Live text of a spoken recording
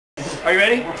Are you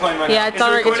ready? We're playing right now. Yeah,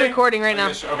 it's recording right now.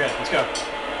 Okay, let's go.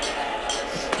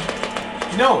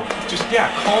 No, just, yeah,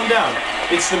 calm down.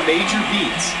 It's the major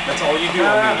beats. That's all you do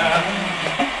on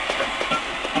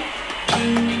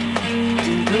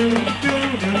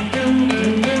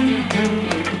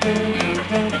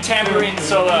me. Tambourine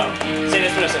solo. Say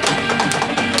this for a second.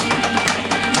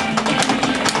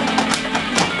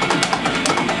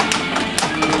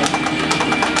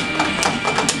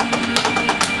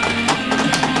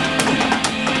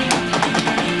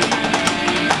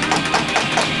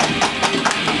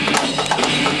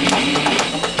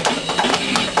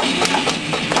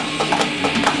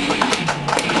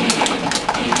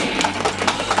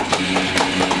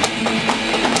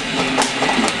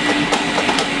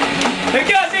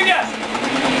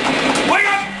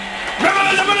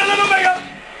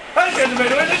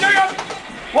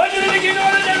 What do you think you know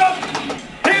on the table?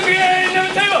 If you ain't on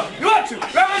the table, you want to.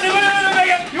 Represent what on the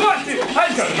mega, you want to. I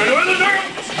just got to put it on the table.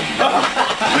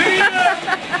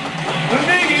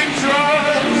 Make you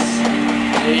trust.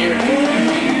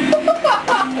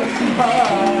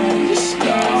 Just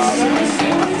stop.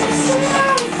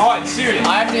 Alright, serious. I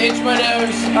have to itch my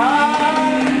nose.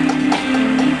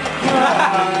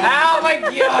 Oh my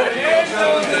god. It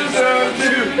don't deserve to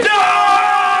die.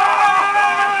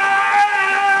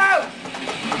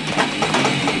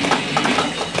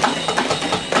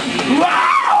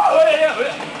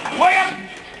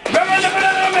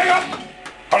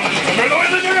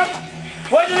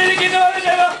 What do you think you know on the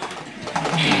table?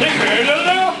 If you ain't on the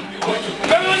table,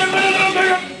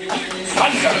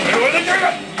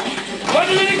 what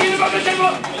do you think you know on the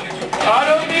table? I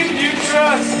don't think you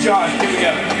trust John. Here we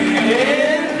go.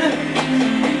 In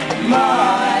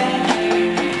my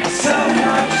so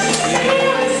much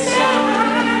suicide,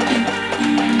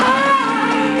 I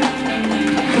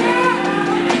cry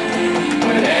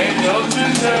when angels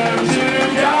deserve to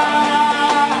die.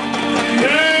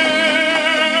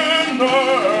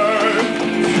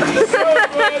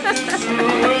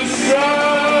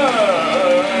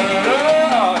 Oh,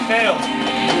 I failed.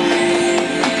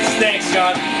 Thanks,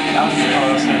 John.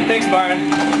 Thanks, Byron.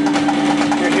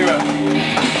 You're a hero.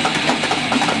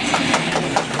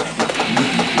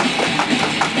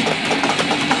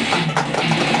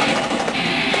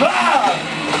 Ah!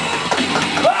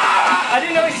 Ah! I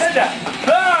didn't know he said that.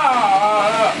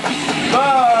 Ah! Ah!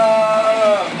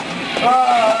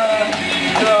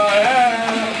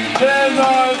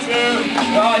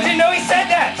 Oh, I didn't know he said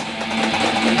that!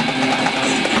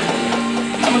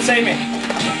 Someone save me.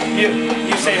 You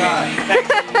save me.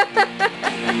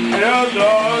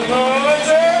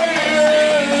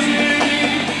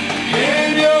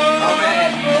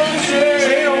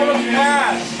 Zane, I want to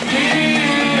pass.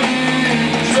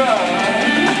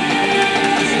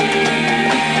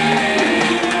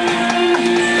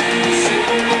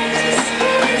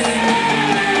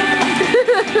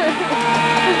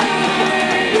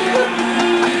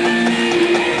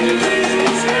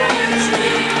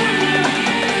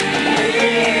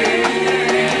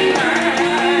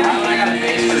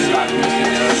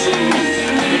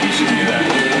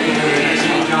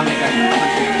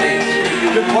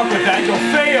 Good luck with that, you'll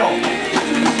fail!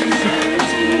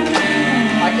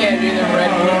 I can't do the red.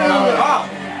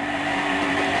 Oh!